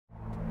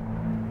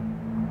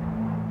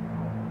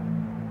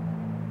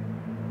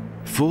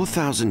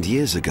4,000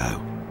 years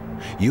ago,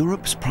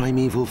 Europe's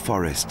primeval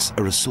forests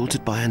are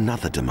assaulted by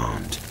another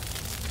demand.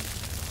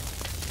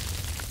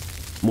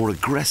 More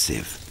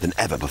aggressive than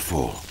ever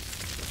before,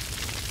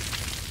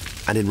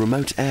 and in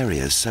remote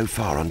areas so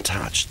far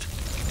untouched.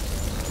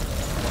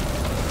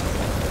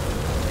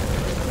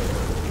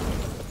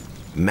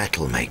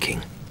 Metal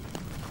making.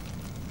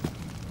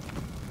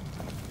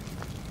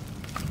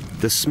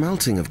 The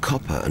smelting of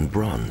copper and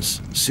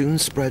bronze soon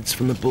spreads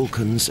from the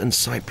Balkans and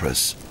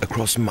Cyprus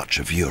across much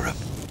of Europe.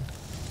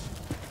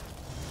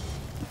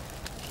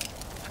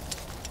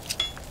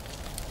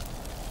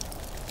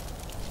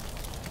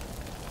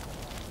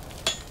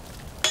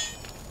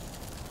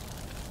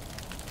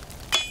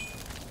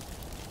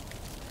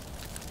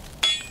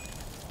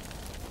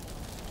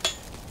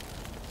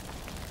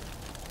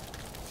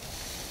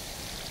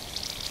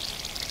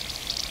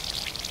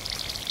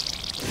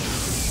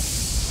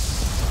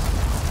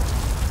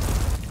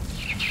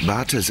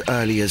 But as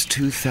early as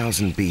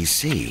 2000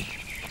 BC,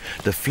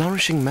 the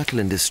flourishing metal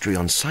industry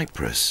on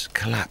Cyprus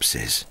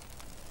collapses.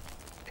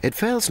 It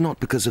fails not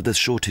because of the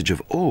shortage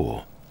of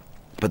ore,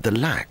 but the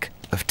lack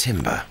of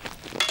timber.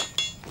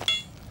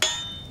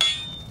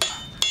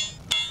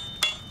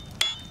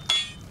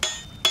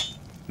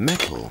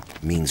 Metal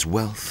means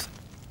wealth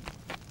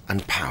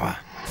and power.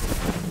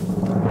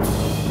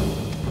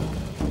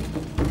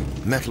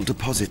 Metal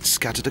deposits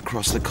scattered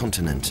across the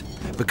continent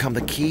become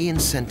the key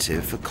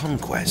incentive for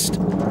conquest.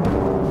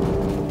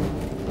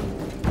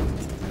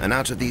 And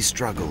out of these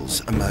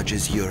struggles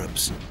emerges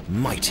Europe's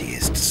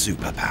mightiest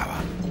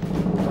superpower.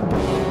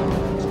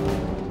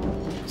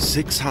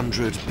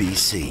 600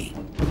 BC.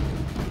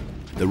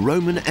 The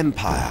Roman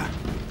Empire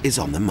is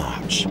on the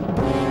march.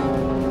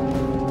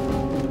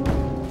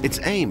 Its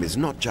aim is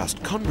not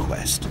just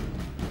conquest,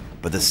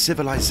 but the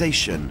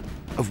civilization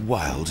of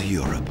wild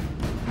Europe.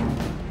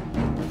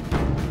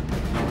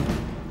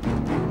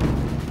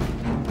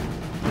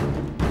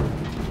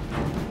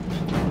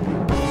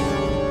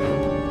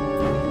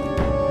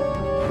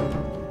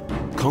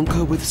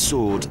 Conquer with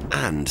sword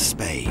and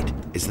spade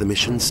is the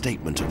mission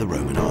statement of the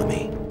Roman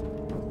army,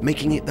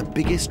 making it the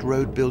biggest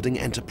road-building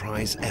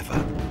enterprise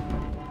ever.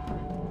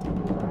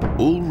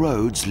 All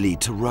roads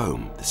lead to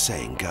Rome, the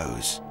saying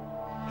goes.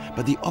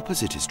 But the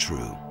opposite is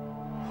true.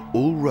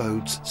 All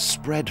roads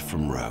spread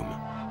from Rome.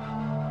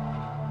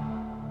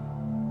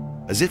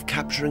 As if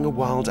capturing a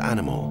wild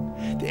animal,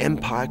 the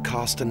empire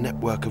cast a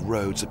network of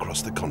roads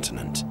across the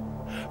continent,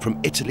 from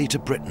Italy to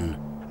Britain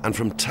and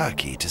from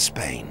Turkey to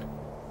Spain.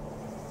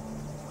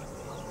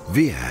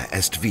 Via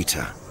est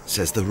vita,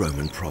 says the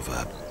Roman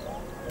proverb.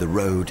 The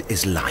road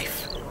is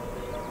life.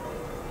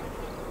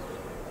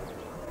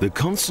 The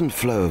constant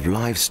flow of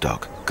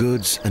livestock,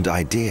 goods and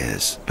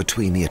ideas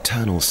between the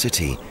eternal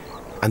city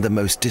and the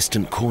most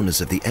distant corners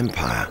of the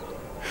empire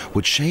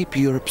would shape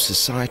Europe's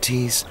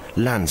societies,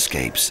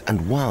 landscapes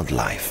and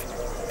wildlife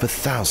for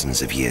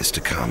thousands of years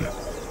to come.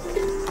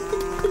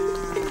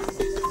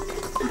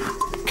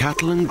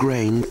 Cattle and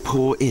grain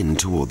pour in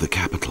toward the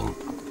capital.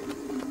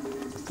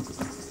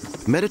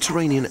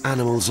 Mediterranean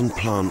animals and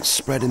plants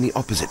spread in the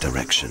opposite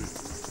direction,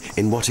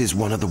 in what is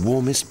one of the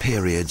warmest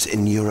periods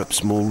in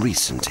Europe's more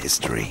recent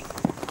history.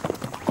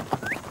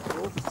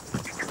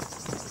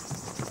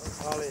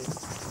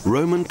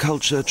 Roman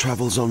culture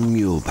travels on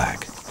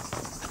muleback.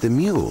 The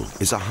mule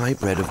is a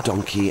hybrid of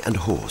donkey and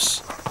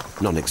horse,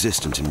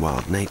 non-existent in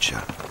wild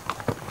nature.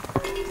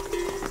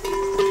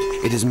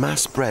 It is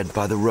mass-bred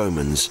by the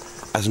Romans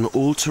as an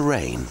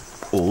all-terrain,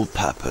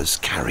 all-purpose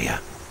carrier.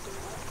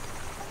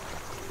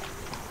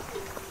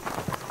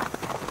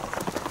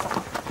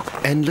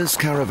 Endless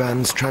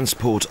caravans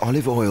transport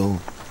olive oil,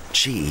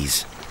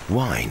 cheese,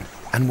 wine,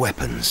 and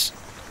weapons.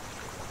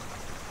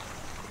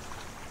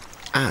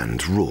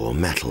 And raw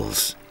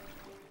metals.